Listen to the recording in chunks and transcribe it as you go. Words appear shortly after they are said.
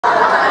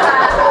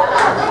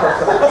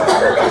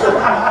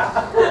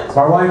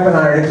My wife and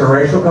I are an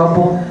interracial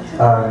couple.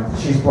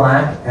 She's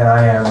black, and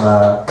I am,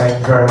 thank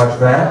you very much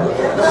for that.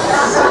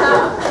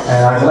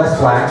 And I'm less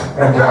black,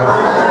 and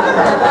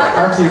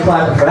aren't you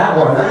clapping for that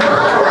one?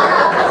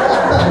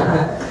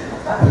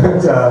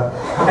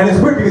 And it's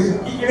weird because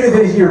even if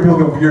they hear people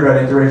get weird about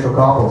interracial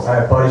couples, I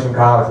have buddies from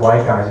college,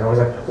 white guys, and I was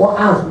like, well,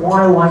 Alex,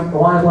 why a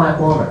black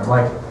woman? I'm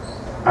like,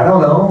 I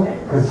don't know,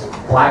 because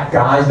black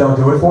guys don't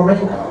do it for me.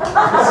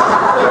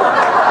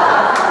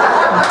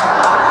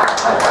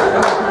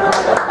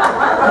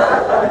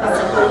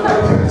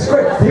 It's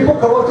great. People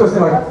come up to us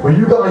and they're like, well,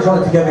 you guys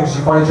aren't together because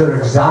you find each other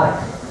exotic.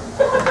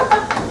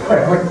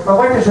 Right, like, my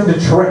wife is from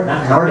Detroit,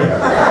 not Narnia.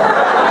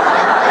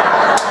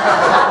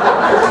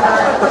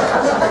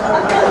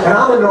 And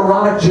I'm a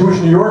neurotic Jewish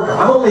New Yorker.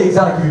 I'm only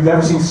exotic if you've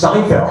never seen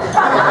Seinfeld.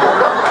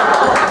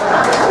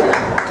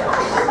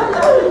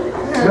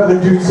 Another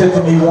dude said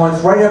to me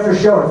once, right after a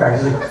show, in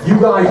fact, he's like, you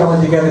guys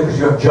aren't together because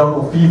you have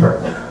jungle fever.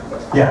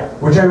 Yeah,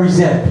 which I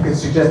resent, because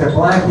it suggests that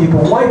black people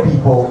and white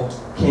people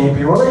can't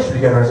be in a relationship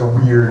together as a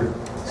weird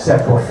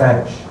sexual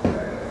fetish. I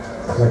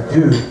was like,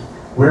 dude,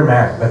 we're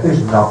married. Like,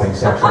 there's nothing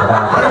sexual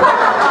about it.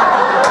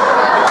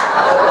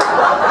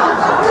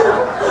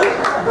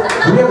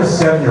 We have a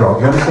 7-year-old,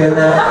 you understand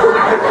that?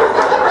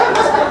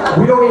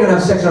 We don't even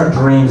have sex in our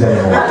dreams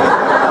anymore.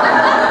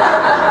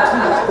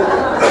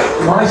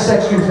 My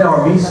sex dreams now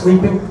are me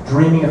sleeping,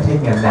 dreaming of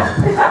taking a nap.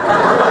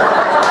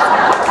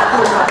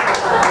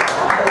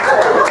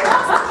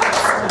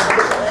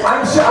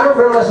 I don't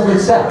realize we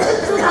had sex.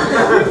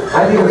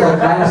 I think it was like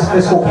last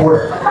fiscal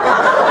quarter.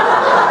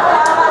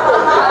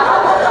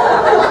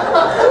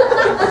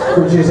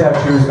 Which is how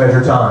Jews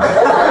measure time.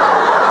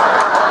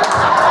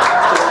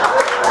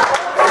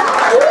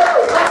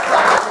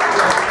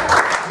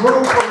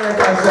 Room for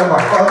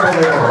anti-Semite.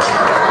 Unbelievable.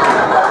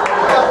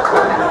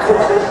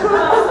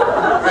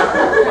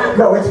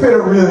 No, it's been a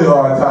really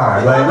long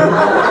time. Like,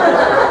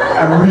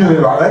 I'm really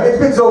long. Like, it's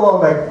been so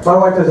long. Like, my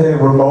wife does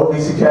anything remotely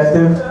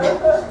suggestive,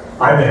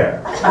 I'm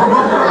there.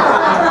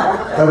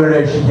 The other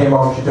day, she came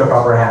home. She took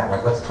off her hat. I'm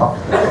like, let's talk.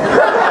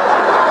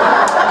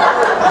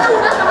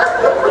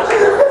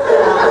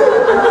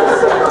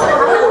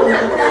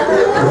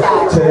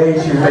 Today,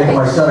 she was making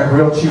my son a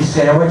grilled cheese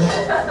sandwich.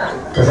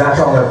 Because that's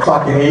all I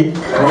fucking eat.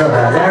 You know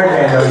that. Every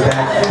man knows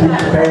that. Be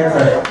prepared for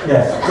it.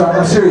 Yeah. So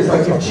I'm serious.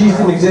 Like, if cheese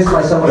didn't exist,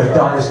 my son would have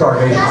died of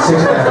starvation 6.5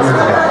 years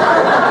ago.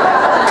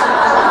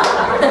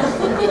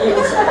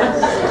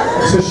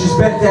 So she's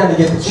bent down to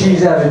get the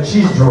cheese out of the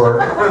cheese drawer.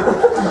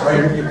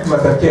 Right, you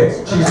must have kids.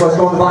 Cheese must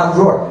go in the bottom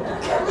drawer.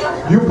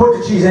 You put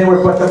the cheese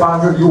anywhere but the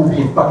bottom drawer, you will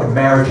be in fucking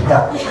marriage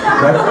hell.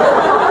 Right?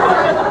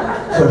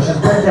 So she's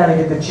bent down to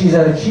get the cheese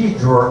out of the cheese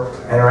drawer,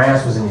 and her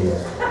ass was in the air.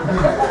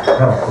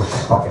 No, of course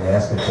she's fucking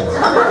asking for it.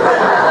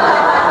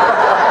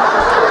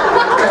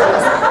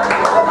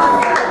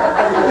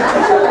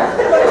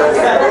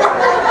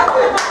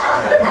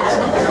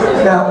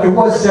 Now, it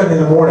was 7 in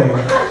the morning.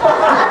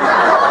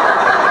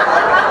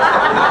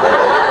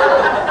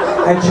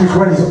 And she was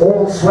wearing these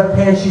old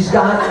sweatpants she's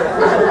got,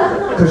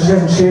 because she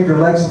hasn't shaved her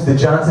legs since the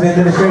Johnson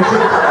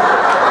administration.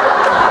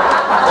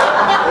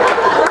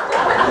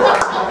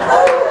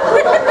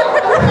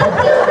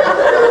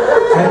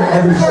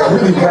 And these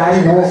really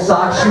ratty wool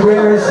socks she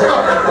wears,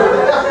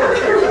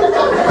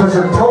 because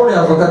her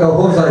toenails look like the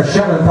hooves on a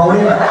Shetland pony.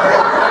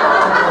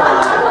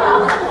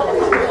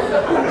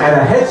 And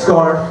a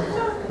headscarf,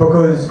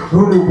 because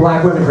who knew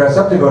black women dress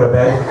up to go to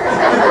bed?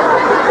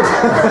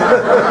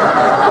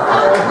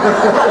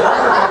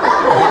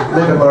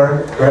 Live and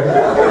learn, right?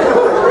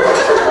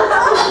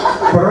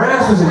 But her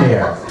ass was in the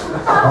air.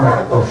 I'm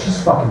like, oh, she's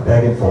fucking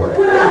begging for it.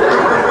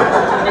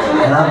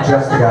 And I'm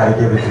just the guy to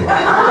give it to her.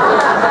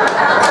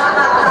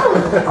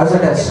 I was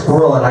like that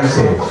squirrel in Ice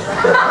Age.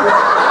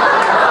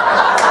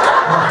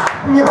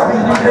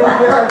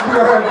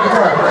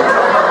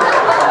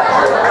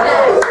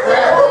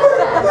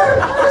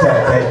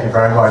 Thank you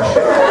very much.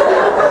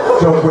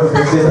 Joke was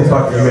existing,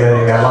 but you made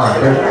anything that long.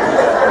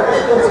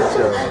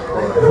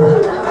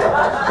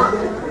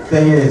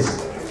 Thing is,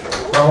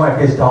 my wife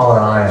is taller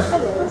than I am.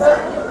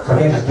 So I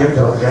can't just give it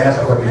to her. Her ass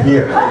will be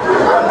here.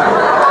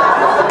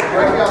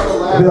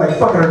 It'd be like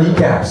fucking her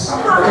kneecaps.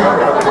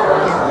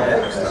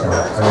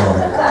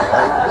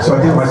 So I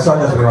did what my son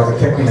does when he wants to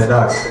kick me in the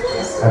nuts.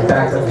 I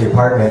backed up the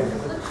apartment.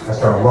 I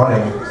started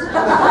running.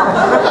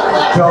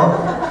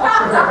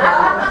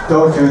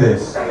 Don't do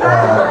this.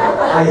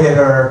 I hit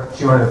her.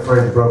 She went in the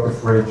fridge, broke the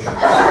fridge.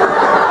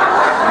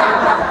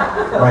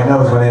 My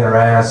nose went in her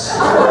ass.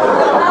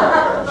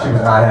 She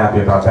was not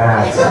happy about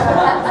that.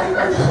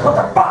 She's like, what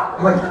the fuck?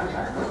 I'm like,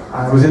 I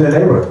was in the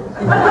neighborhood.